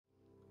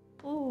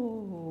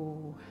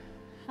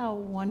how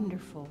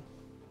wonderful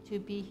to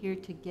be here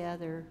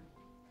together,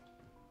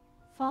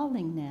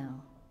 falling now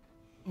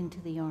into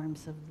the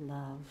arms of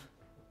love,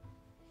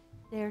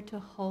 there to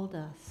hold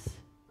us,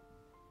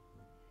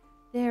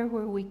 there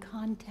where we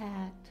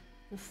contact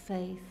the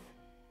faith,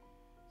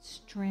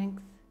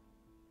 strength,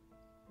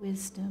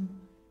 wisdom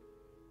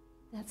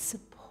that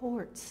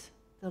supports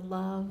the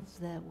love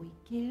that we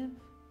give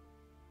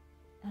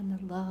and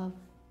the love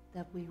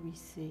that we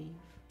receive.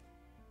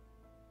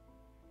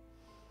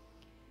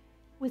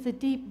 With a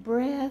deep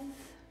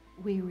breath,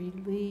 we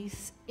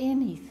release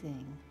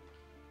anything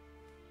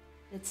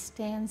that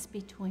stands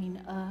between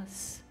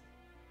us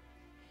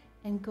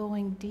and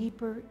going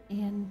deeper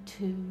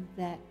into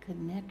that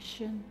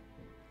connection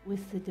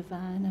with the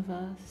divine of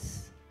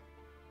us,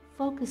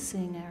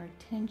 focusing our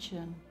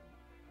attention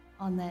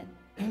on that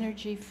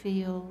energy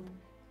field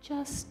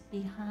just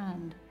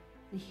behind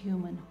the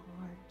human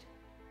heart.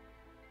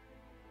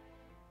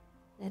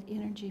 That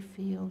energy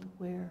field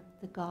where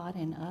the God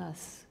in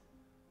us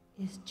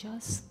is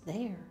just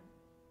there.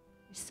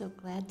 We're so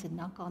glad to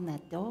knock on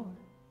that door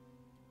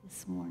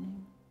this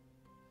morning.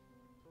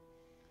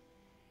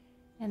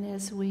 And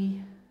as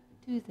we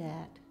do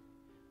that,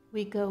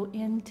 we go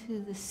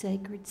into the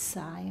sacred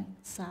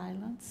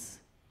silence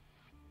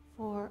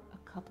for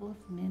a couple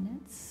of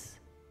minutes,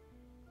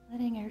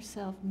 letting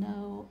ourselves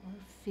know or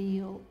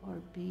feel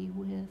or be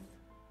with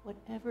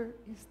whatever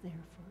is there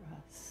for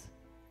us,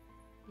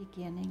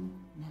 beginning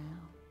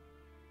now.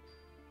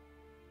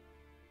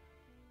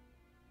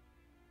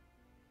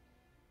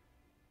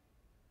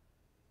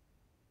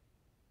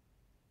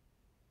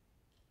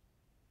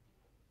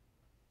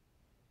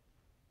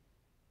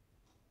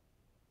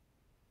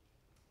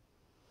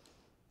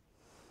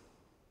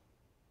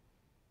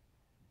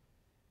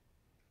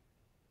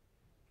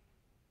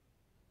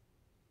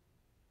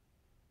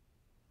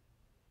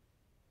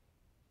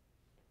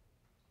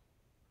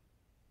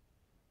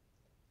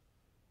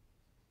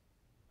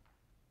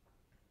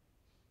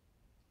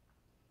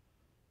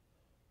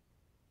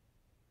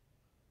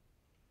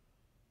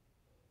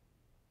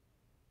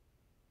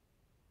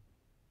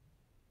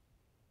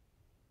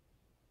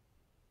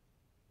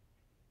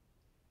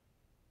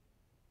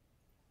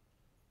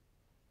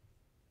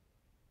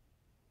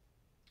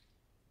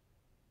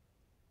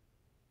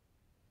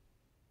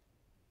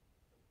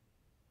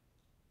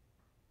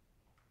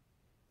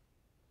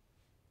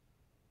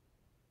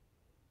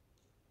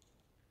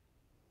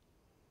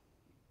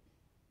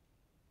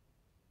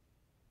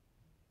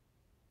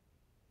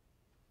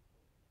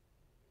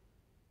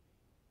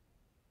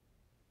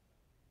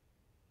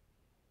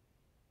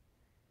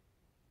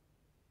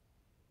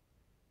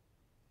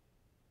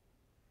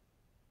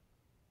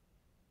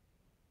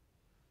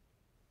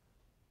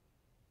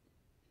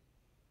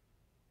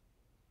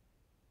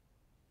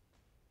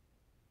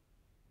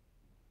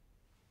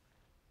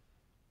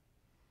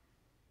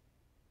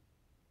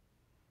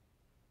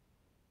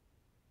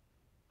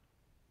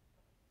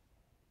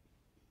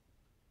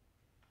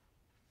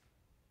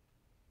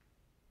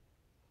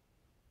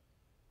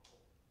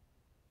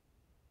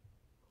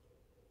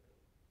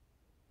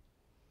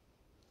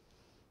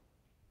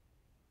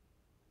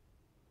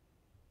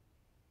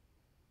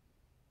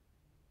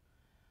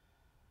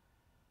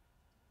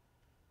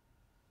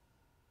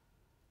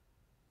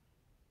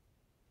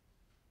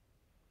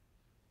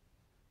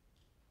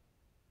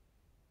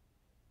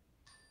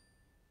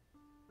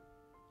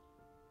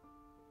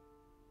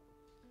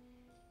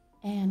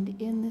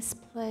 And in this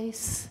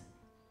place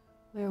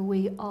where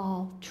we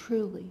all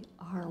truly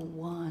are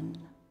one,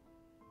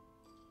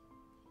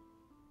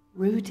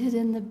 rooted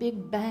in the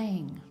Big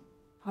Bang,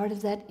 part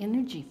of that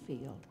energy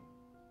field,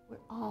 we're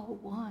all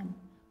one.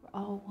 We're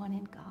all one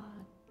in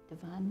God,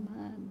 divine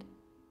mind.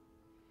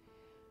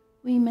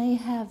 We may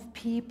have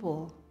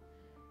people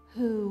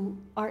who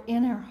are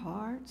in our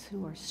hearts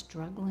who are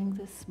struggling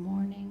this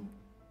morning,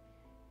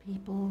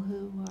 people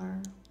who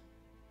are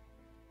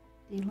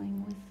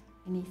dealing with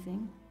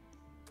anything.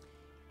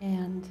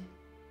 And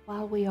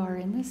while we are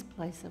in this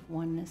place of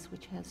oneness,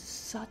 which has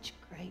such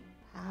great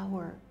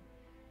power,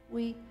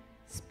 we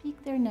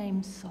speak their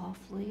names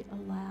softly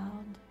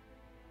aloud.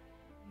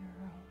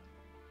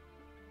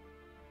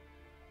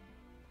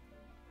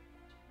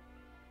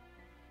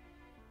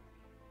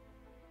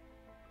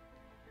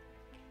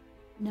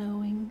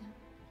 Knowing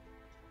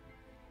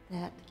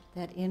that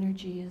that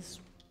energy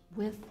is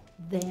with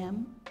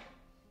them.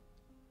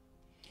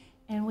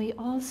 And we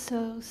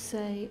also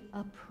say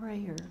a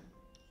prayer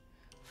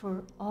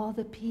for all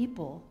the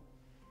people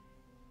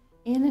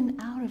in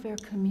and out of our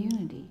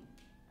community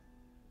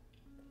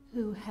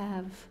who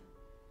have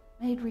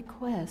made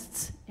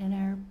requests in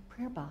our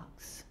prayer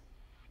box,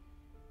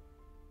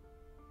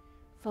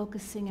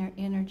 focusing our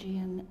energy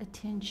and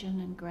attention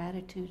and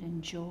gratitude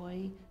and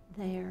joy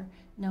there,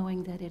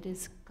 knowing that it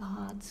is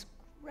God's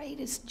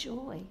greatest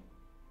joy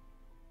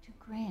to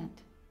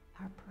grant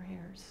our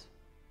prayers.